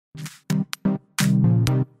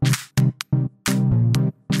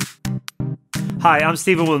Hi, I'm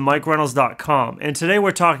Steven with MicRentals.com, and today we're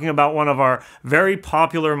talking about one of our very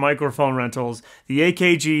popular microphone rentals, the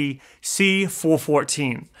AKG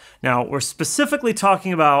C414. Now, we're specifically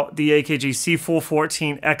talking about the AKG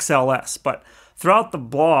C414 XLS, but throughout the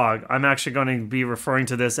blog, I'm actually going to be referring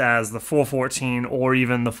to this as the 414 or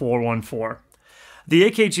even the 414. The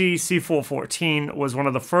AKG C414 was one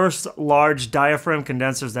of the first large diaphragm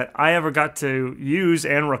condensers that I ever got to use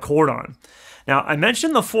and record on. Now, I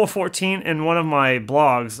mentioned the 414 in one of my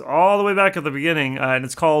blogs all the way back at the beginning, and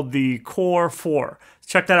it's called the Core 4.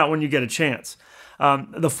 Check that out when you get a chance.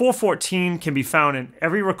 The 414 can be found in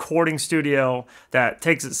every recording studio that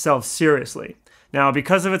takes itself seriously. Now,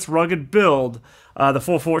 because of its rugged build, the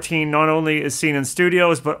 414 not only is seen in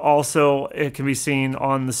studios, but also it can be seen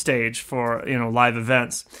on the stage for live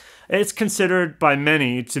events. It's considered by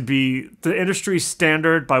many to be the industry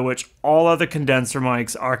standard by which all other condenser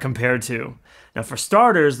mics are compared to. Now, for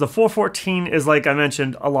starters, the 414 is, like I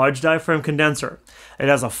mentioned, a large diaphragm condenser. It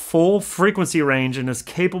has a full frequency range and is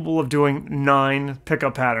capable of doing 9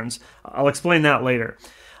 pickup patterns. I'll explain that later.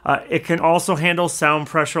 It can also handle sound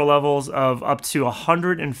pressure levels of up to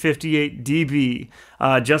 158 dB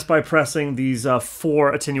just by pressing these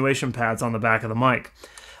 4 attenuation pads on the back of the mic.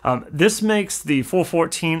 This makes the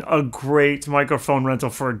 414 a great microphone rental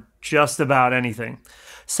for just about anything.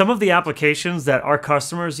 Some of the applications that our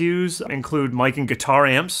customers use include mic and guitar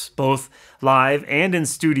amps, both live and in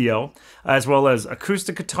studio, as well as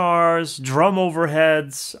acoustic guitars, drum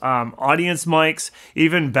overheads, audience mics,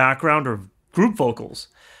 even background or group vocals.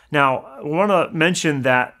 Now, I want to mention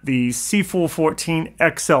that the C414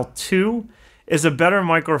 XL2 is a better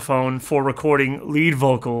microphone for recording lead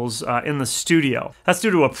vocals in the studio. That's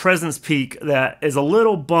due to a presence peak that is a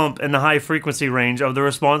little bump in the high frequency range of the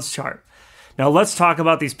response chart. Now let's talk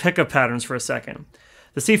about these pickup patterns for a second.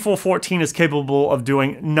 The C414 is capable of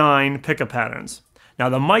doing 9 pickup patterns. Now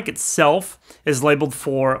the mic itself is labeled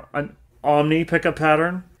for an omni pickup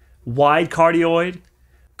pattern, wide cardioid,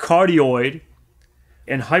 cardioid,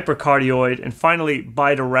 and hypercardioid, and finally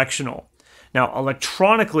bidirectional. Now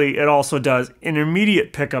electronically it also does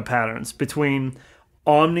intermediate pickup patterns between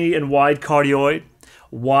omni and wide cardioid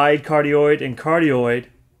and cardioid,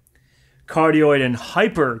 cardioid and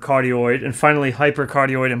hypercardioid, and finally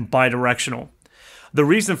hypercardioid and bidirectional. The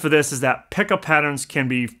reason for this is that pickup patterns can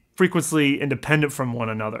be frequency independent from one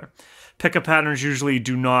another. Pickup patterns usually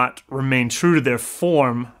do not remain true to their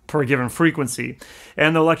form per given frequency,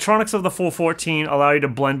 and the electronics of the 414 allow you to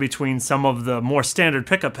blend between some of the more standard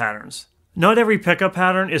pickup patterns. Not every pickup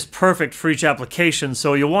pattern is perfect for each application,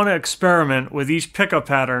 so you'll want to experiment with each pickup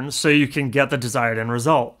pattern so you can get the desired end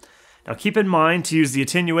result. Now keep in mind to use the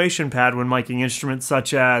attenuation pad when miking instruments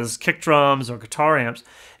such as kick drums or guitar amps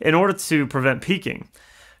in order to prevent peaking.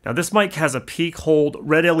 Now this mic has a peak hold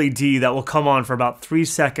red LED that will come on for about 3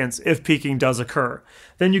 seconds if peaking does occur.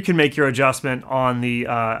 Then you can make your adjustment on the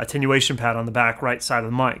attenuation pad on the back right side of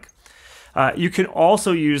the mic. You can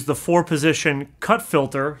also use the 4-position cut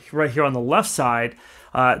filter right here on the left side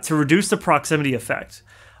to reduce the proximity effect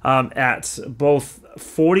at both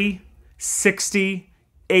 40, 60,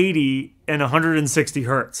 80, and 160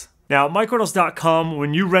 hertz. Now, at MicRentals.com,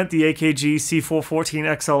 when you rent the AKG C414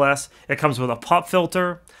 XLS, it comes with a pop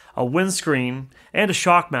filter, a windscreen, and a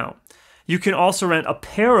shock mount. You can also rent a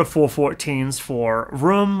pair of 414s for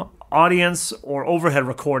room, audience, or overhead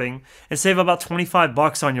recording and save about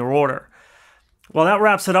 $25 on your order. Well, that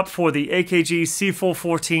wraps it up for the AKG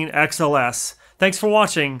C414 XLS. Thanks for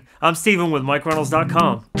watching. I'm Steven with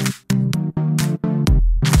MicRentals.com.